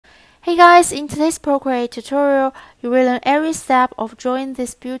Hey guys, in today's Procreate tutorial, you will learn every step of drawing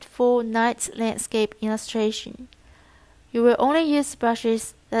this beautiful night landscape illustration. You will only use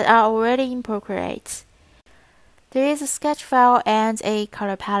brushes that are already in Procreate. There is a sketch file and a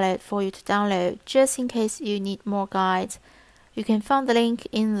color palette for you to download just in case you need more guides. You can find the link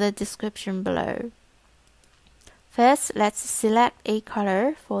in the description below. First, let's select a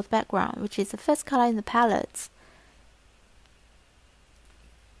color for the background, which is the first color in the palette.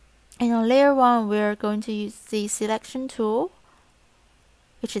 And on layer 1, we're going to use the selection tool,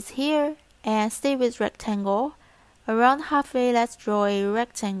 which is here, and stay with rectangle. Around halfway, let's draw a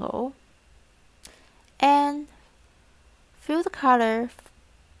rectangle. And fill the color.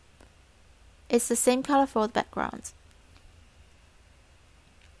 It's the same color for the background.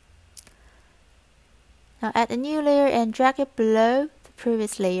 Now add a new layer and drag it below the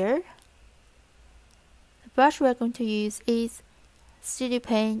previous layer. The brush we're going to use is Studio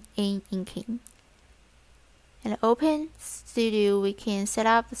Paint in inking. And open Studio, we can set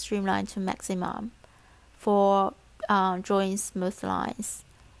up the streamline to maximum for drawing smooth lines.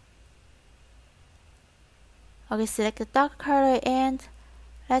 Okay, select the dark color and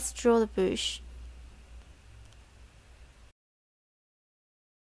let's draw the bush.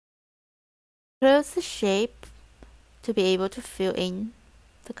 Close the shape to be able to fill in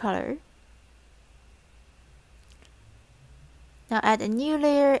the color. Now add a new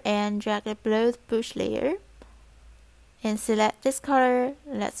layer and drag it below the bush layer. And select this color.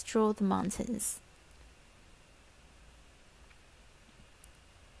 Let's draw the mountains.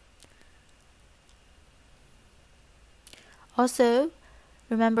 Also,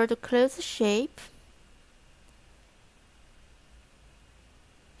 remember to close the shape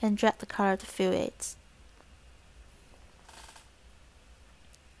and drag the color to fill it.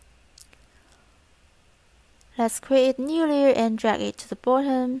 Let's create a new layer and drag it to the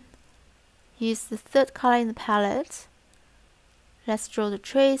bottom. Use the third color in the palette. Let's draw the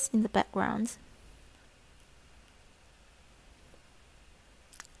trees in the background.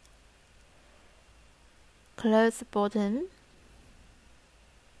 Close the bottom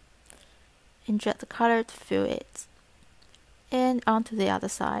and drag the color to fill it. And onto the other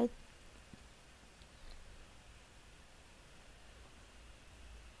side.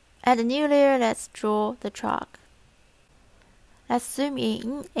 Add a new layer, let's draw the truck. Let's zoom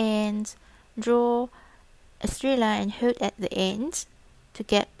in and draw a straight line and hold at the end to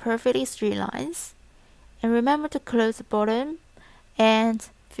get perfectly straight lines. And remember to close the bottom and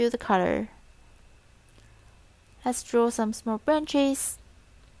fill the color. Let's draw some small branches.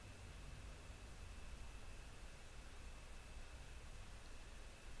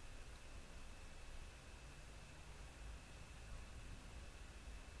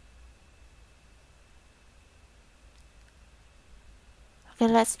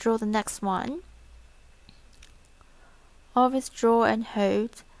 Okay, let's draw the next one. Always draw and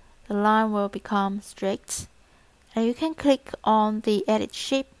hold. The line will become straight. And you can click on the Edit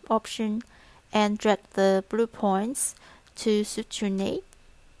Shape option and drag the blue points to suit your need.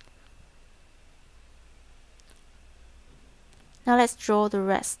 Now let's draw the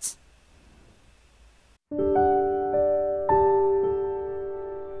rest.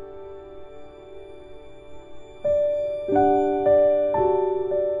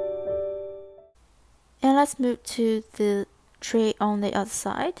 And let's move to the tree on the other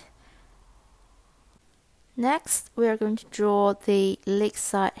side. Next, we are going to draw the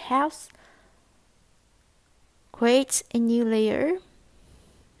lakeside house. Create a new layer.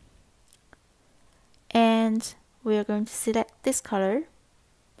 And we are going to select this color.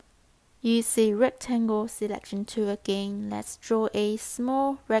 Use the rectangle selection tool again. Let's draw a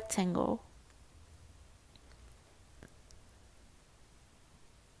small rectangle.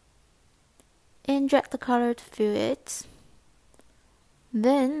 And drag the color to fill it.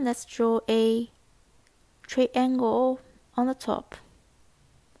 Then let's draw a triangle on the top.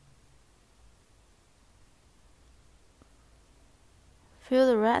 Fill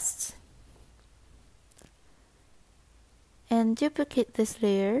the rest. And duplicate this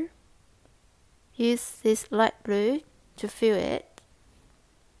layer. Use this light blue to fill it.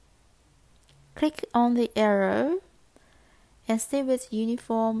 Click on the arrow and stay with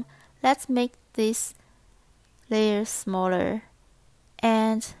uniform. Let's make this layer smaller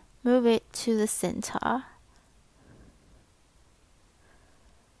and move it to the center.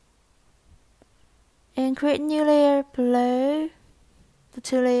 And create a new layer below the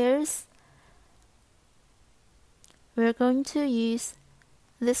two layers. We're going to use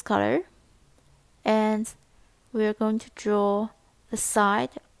this color and we're going to draw the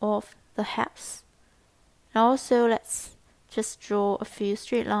side of the house. And also let's just draw a few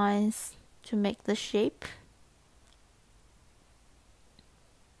straight lines to make the shape.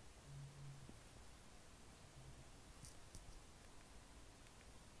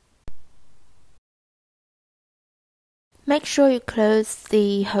 Make sure you close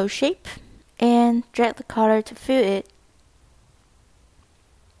the whole shape and drag the color to fill it.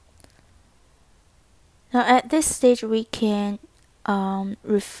 Now at this stage we can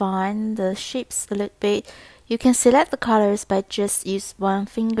refine the shapes a little bit. You can select the colors by just use one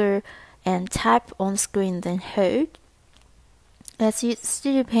finger and tap on the screen, then hold. Let's use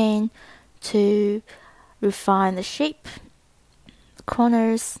Studio Paint to refine the shape, the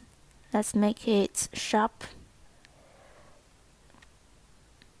corners. Let's make it sharp.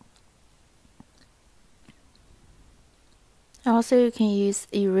 Also, you can use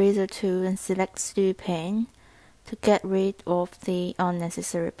eraser tool and select Studio Paint to get rid of the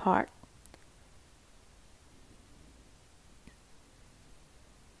unnecessary part.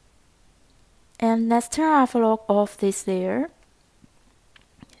 And let's turn off of this layer.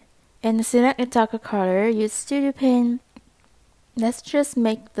 And select a darker color, use Studio Paint. Let's just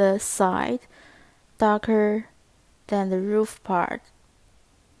make the side darker than the roof part.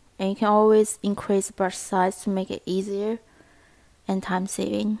 And you can always increase the brush size to make it easier and time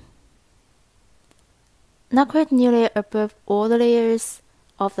saving. Now create a new layer above all the layers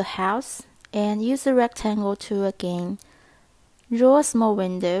of the house and use the rectangle tool again. Draw a small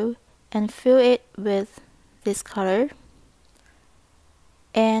window and fill it with this color.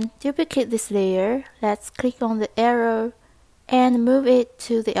 And duplicate this layer. Let's click on the arrow and move it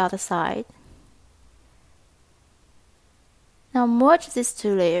to the other side. Now merge these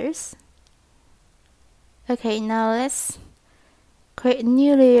two layers. Okay, now let's create a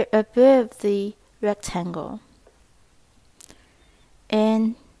new layer above the rectangle.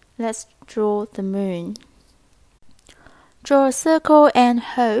 And let's draw the moon. Draw a circle and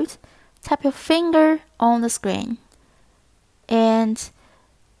hold. Tap your finger on the screen. And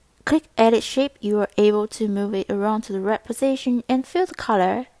click Edit Shape. You are able to move it around to the right position and fill the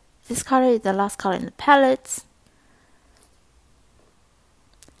color. This color is the last color in the palette.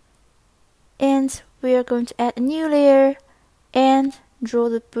 And we are going to add a new layer and draw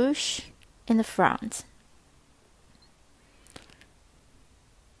the bush in the front.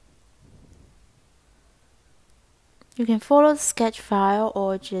 You can follow the sketch file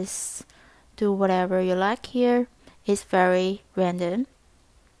or just do whatever you like here. It's very random.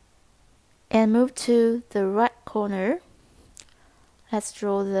 And move to the right corner. Let's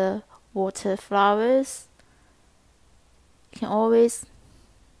draw the water flowers. You can always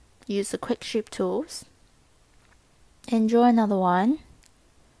use the quick shape tools. And draw another one.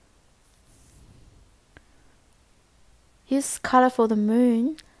 Use color for the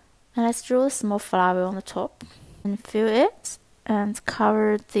moon. And let's draw a small flower on the top. And fill it and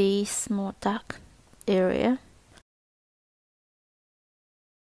cover the small dark area.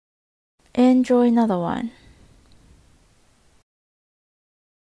 And draw another one.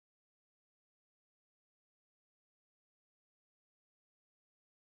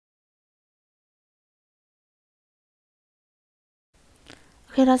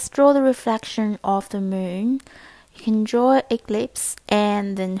 Okay, let's draw the reflection of the moon. You can draw an ellipse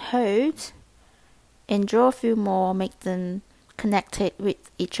and then hold. And draw a few more, make them connected with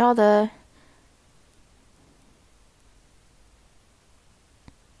each other.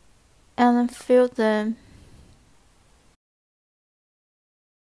 And then fill them.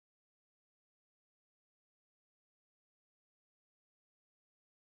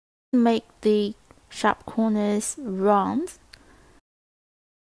 Make the sharp corners round.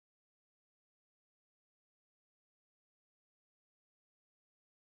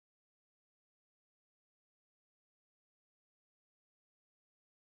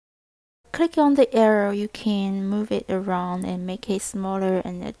 Click on the arrow, you can move it around and make it smaller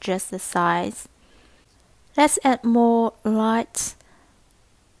and adjust the size. Let's add more light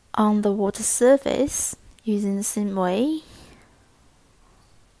on the water surface using the same way.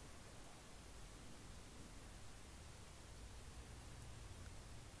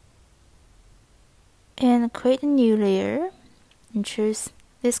 And create a new layer and choose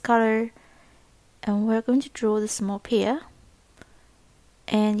this color, and we're going to draw the small pier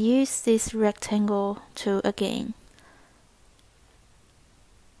and use this rectangle tool again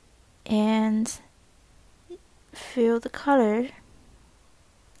and fill the color.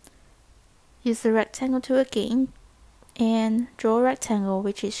 Use the rectangle tool again and draw a rectangle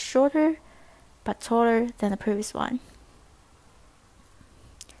which is shorter but taller than the previous one.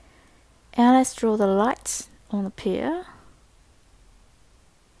 And let's draw the lights on the pier.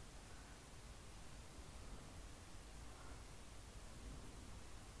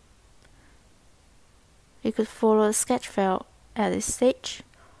 You could follow the sketch file at this stage,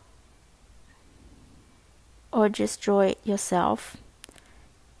 or just draw it yourself.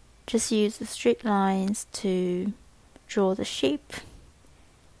 Just use the straight lines to draw the shape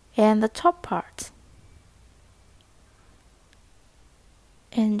and the top part,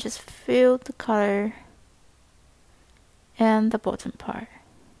 and just fill the color and the bottom part.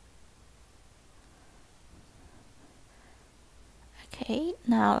 Okay,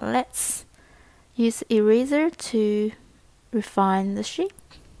 now let's use eraser to refine the shape.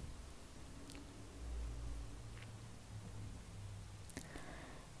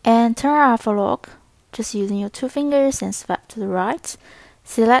 And turn off a lock, just using your two fingers and swipe to the right.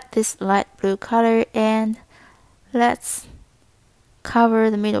 Select this light blue color and let's cover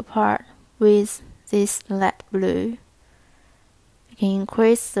the middle part with this light blue. You can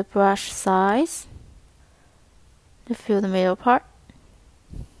increase the brush size to fill the middle part.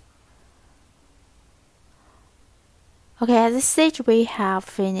 Okay, at this stage we have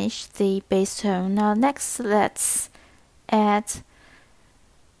finished the base tone. Now next let's add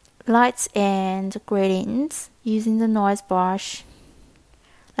lights and gradients using the noise brush.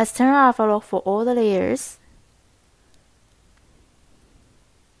 Let's turn off a lock for all the layers.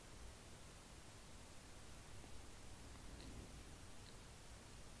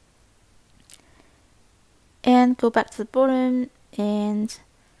 And go back to the bottom and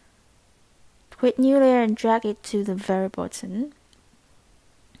create new layer and drag it to the very bottom.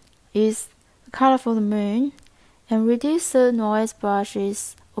 Use the color for the moon and reduce the noise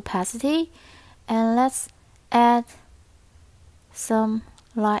brush's opacity, and let's add some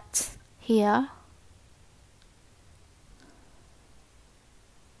light here.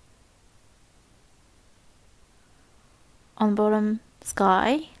 On bottom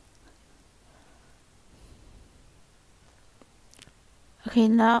sky. Okay,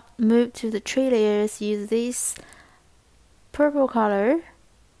 now move to the tree layers. Use this purple color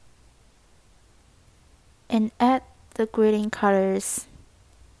and add the gradient colors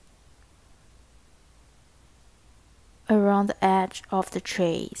around the edge of the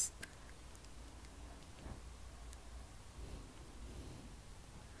trees.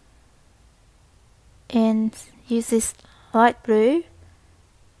 And use this light blue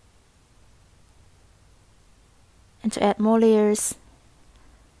and to add more layers,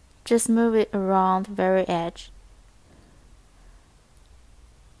 just move it around the very edge.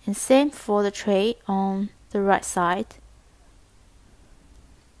 And same for the tree on the right side.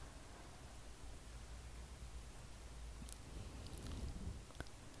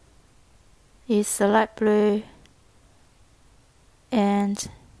 Use the light blue and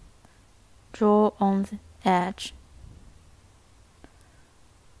draw on the edge.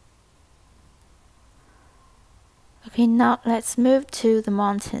 Okay, now let's move to the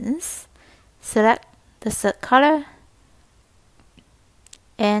mountains. Select the set color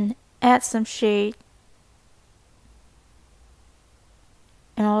and add some shade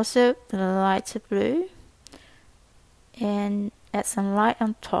and also the lighter blue, and add some light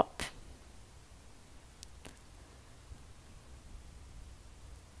on top.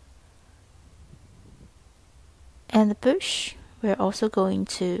 And the bush, we're also going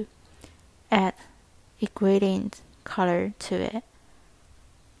to add a gradient color to it.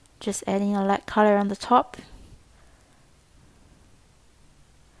 Just adding a light color on the top.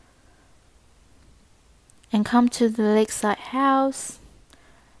 And come to the lakeside house.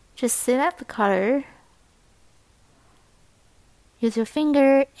 Just select the color. Use your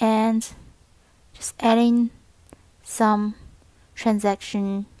finger and just adding some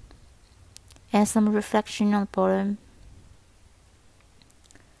transaction and some reflection on the bottom.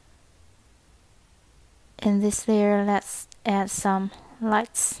 In this layer, let's add some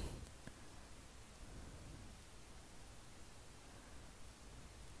lights.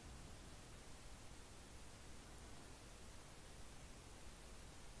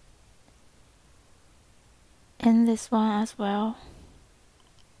 And this one as well.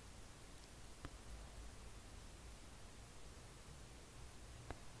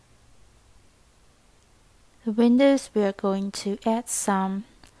 The windows, we are going to add some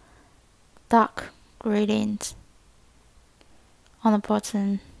dark gradient on the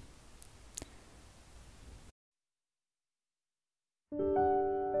bottom.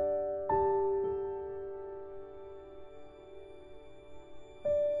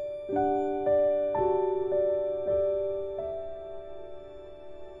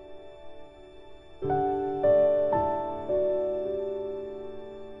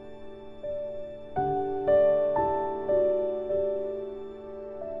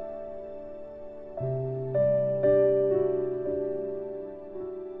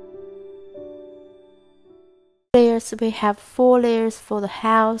 layers, we have 4 layers for the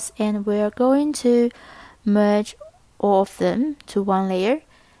house, and we're going to merge all of them to one layer,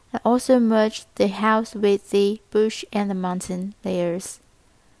 and also merge the house with the bush and the mountain layers.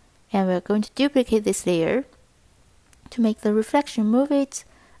 And we're going to duplicate this layer to make the reflection, move it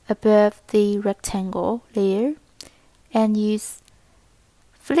above the rectangle layer, and use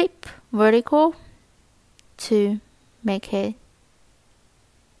flip vertical to make it,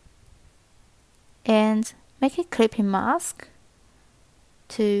 and make a clipping mask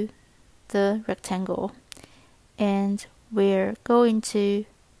to the rectangle. And we're going to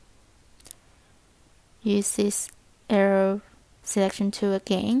use this arrow selection tool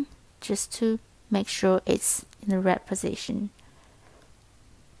again, just to make sure it's in the right position.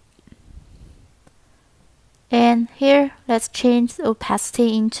 And here, let's change the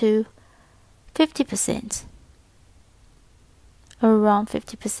opacity into 50%, around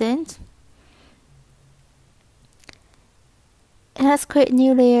 50%. And let's create a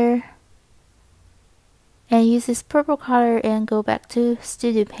new layer and use this purple color and go back to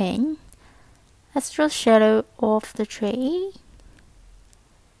Studio Paint. Let's draw the shadow of the tree.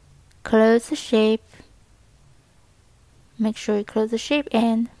 Close the shape. Make sure you close the shape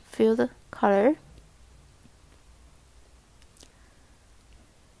and fill the color.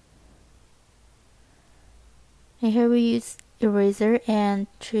 And here we use eraser and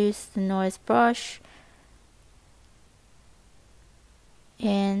choose the noise brush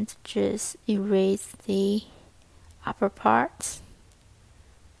and just erase the upper parts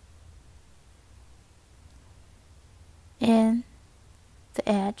and the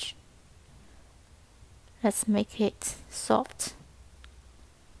edge. Let's make it soft.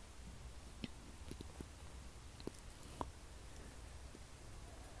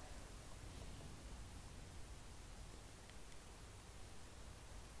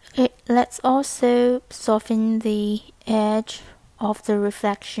 Okay, let's also soften the edge of the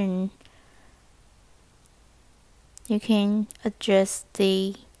reflection. You can adjust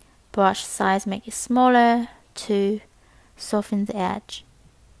the brush size, make it smaller to soften the edge.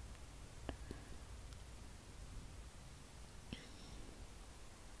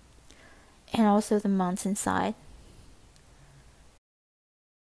 And also the mountain side.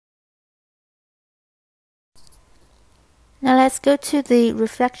 Now let's go to the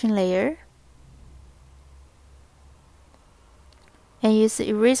reflection layer and use the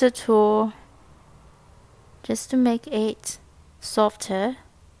eraser tool just to make it softer.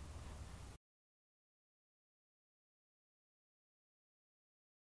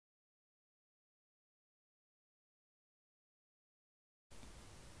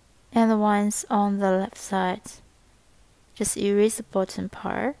 And the ones on the left side, just erase the bottom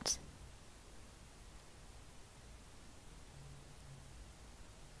part.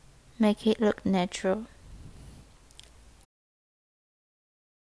 Make it look natural.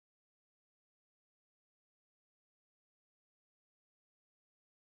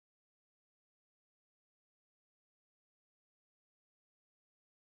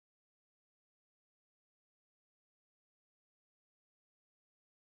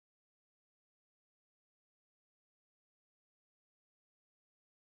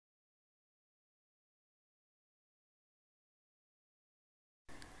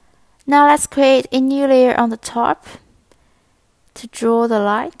 Now let's create a new layer on the top to draw the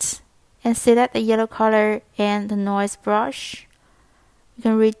light, and select the yellow color and the noise brush. You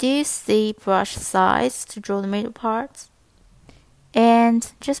can reduce the brush size to draw the middle part, and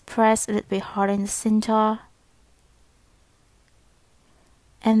just press a little bit harder in the center,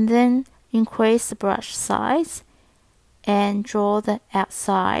 and then increase the brush size and draw the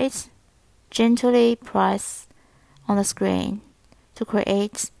outside. Gently press on the screen to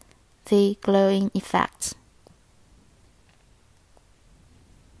create the glowing effect.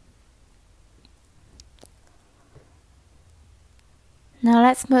 Now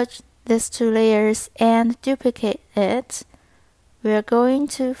let's merge these two layers and duplicate it. We are going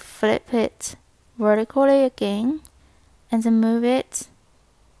to flip it vertically again and then move it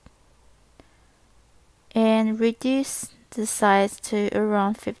and reduce the size to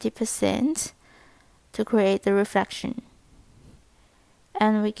around 50% to create the reflection.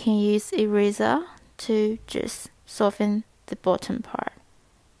 And we can use eraser to just soften the bottom part.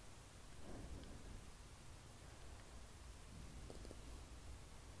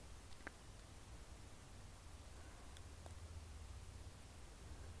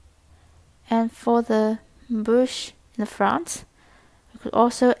 And for the bush in the front, we could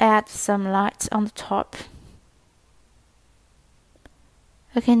also add some light on the top.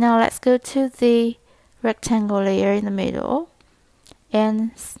 Okay, now let's go to the rectangle layer in the middle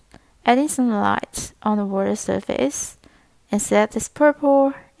and adding some light on the water surface, and select this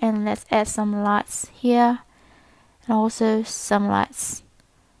purple, and let's add some lights here and also some lights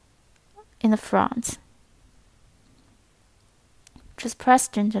in the front. Just press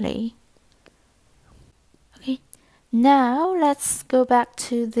gently. Okay, now let's go back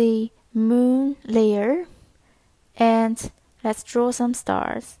to the moon layer and let's draw some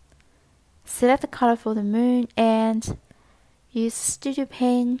stars. Select the color for the moon and use Studio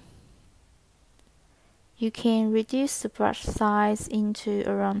Pen. You can reduce the brush size into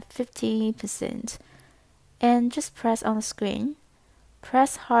around 50% and just press on the screen.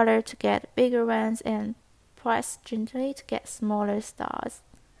 Press harder to get bigger ones and press gently to get smaller stars.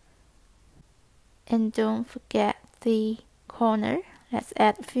 And don't forget the corner. Let's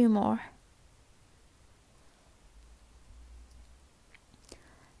add a few more.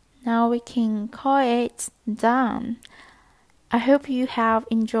 Now we can call it done. I hope you have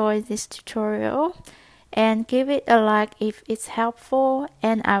enjoyed this tutorial and give it a like if it's helpful,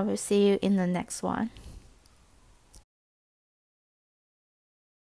 and I will see you in the next one.